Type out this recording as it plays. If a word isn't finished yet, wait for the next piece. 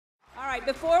right,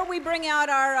 before we bring out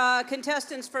our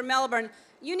contestants for Melbourne,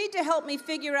 you need to help me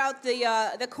figure out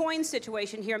the coin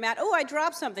situation here, Matt. Oh, I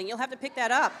dropped something. You'll have to pick that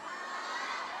up.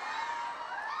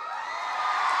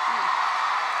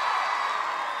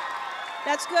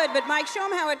 That's good, but Mike, show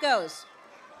them how it goes.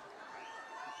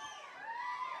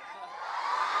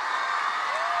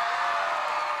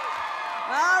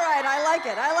 All right, I like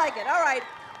it, I like it. All right,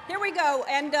 here we go,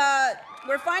 and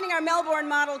we're finding our Melbourne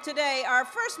model today. Our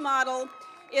first model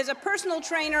is a personal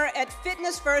trainer at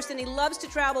Fitness First, and he loves to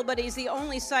travel, but he's the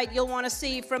only sight you'll want to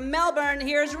see from Melbourne.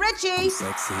 Here's Richie.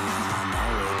 Sexy and I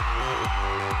know it.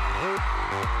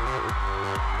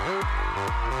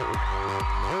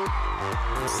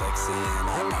 I'm sexy and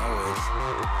I know it.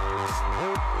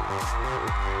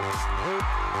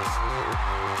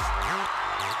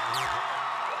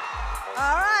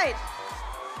 All right,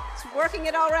 it's working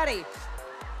it already.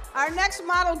 Our next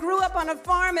model grew up on a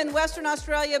farm in Western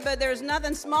Australia, but there's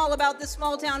nothing small about this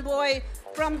small-town boy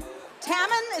from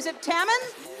Tamman. Is it Tamman?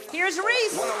 Here's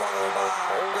Reese. When I walk on by,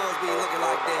 girls be looking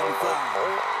like damn fly.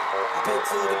 I pick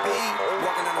to the beat,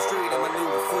 walking down the street, I'm a new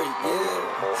freak, yeah.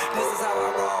 This is how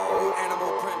I roll,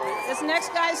 animal print. This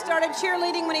next guy started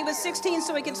cheerleading when he was 16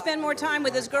 so he could spend more time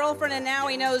with his girlfriend, and now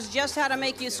he knows just how to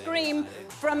make you scream.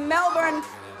 From Melbourne,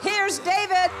 here's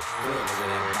David.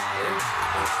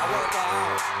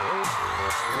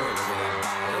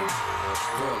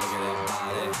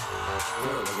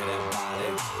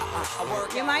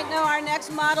 You might know our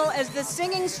next model as the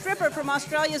singing stripper from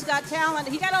Australia's Got Talent.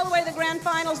 He got all the way to the grand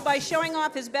finals by showing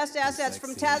off his best assets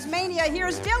from Tasmania.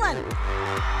 Here's Dylan.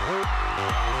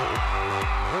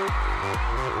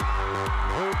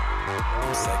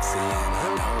 I'm sexy and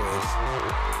I know it.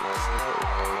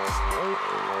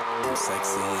 I'm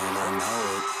sexy and I know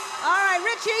it. All right,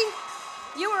 Richie,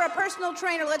 you were a personal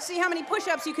trainer. Let's see how many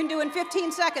push-ups you can do in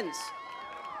 15 seconds.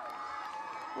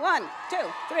 1, 2,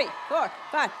 3, 4,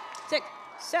 5, 6,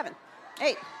 7,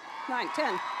 8, 9,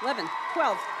 10, 11,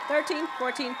 12, 13,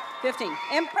 14, 15.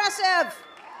 Impressive!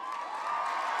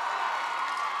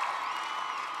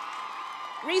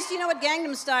 Reese, do you know what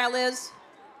Gangnam Style is?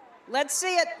 Let's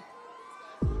see it.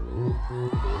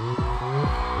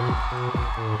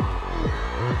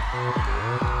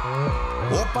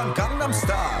 Open Gangnam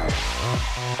Style.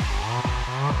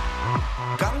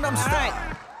 Gangnam Style. All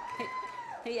right.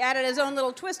 He added his own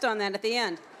little twist on that at the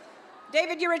end.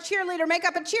 David, you're a cheerleader. Make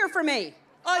up a cheer for me.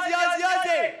 Aussie, Aussie,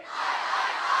 Aussie!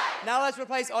 Now let's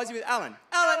replace Aussie with Alan.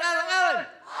 Alan, Alan, Alan!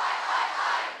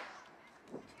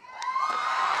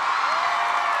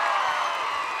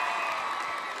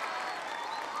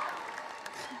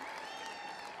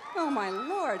 Oh, my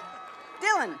Lord.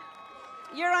 Dylan,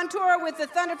 you're on tour with the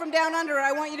Thunder from Down Under.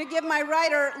 I want you to give my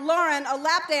writer, Lauren, a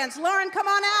lap dance. Lauren, come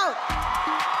on out.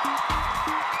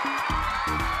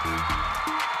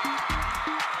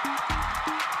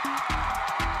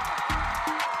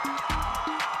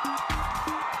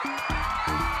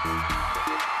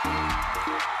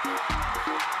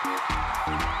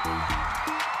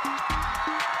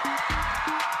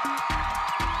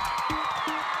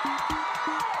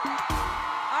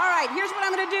 Here's what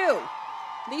I'm going to do.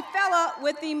 The fella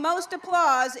with the most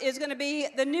applause is going to be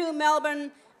the new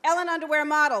Melbourne Ellen Underwear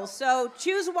model. So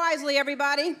choose wisely,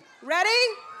 everybody. Ready?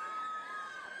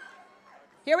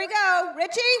 Here we go.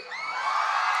 Richie?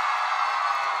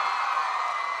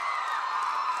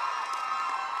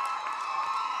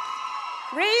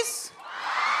 Reese?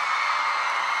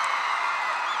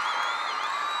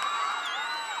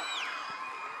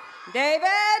 David?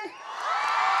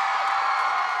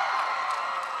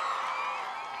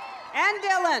 And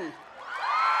Dylan.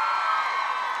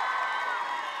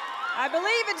 I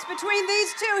believe it's between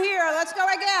these two here. Let's go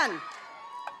again.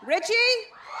 Richie?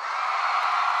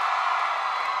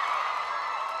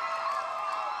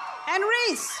 And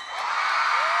Reese.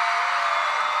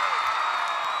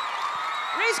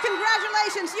 Reese,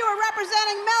 congratulations. You are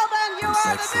representing Melbourne. You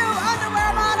are the new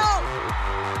underwear model.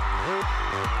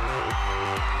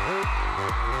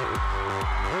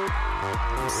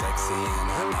 I'm sexy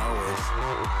and I know it.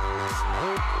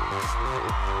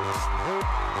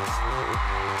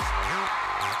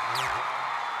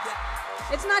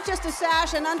 It's not just a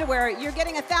sash and underwear. You're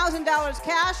getting $1,000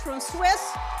 cash from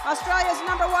Swiss, Australia's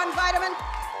 #1 vitamin.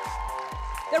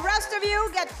 The rest of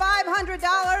you get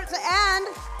 $500, and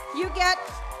you get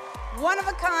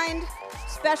one-of-a-kind,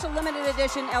 special limited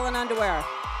edition Ellen underwear.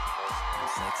 I'm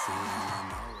sexy.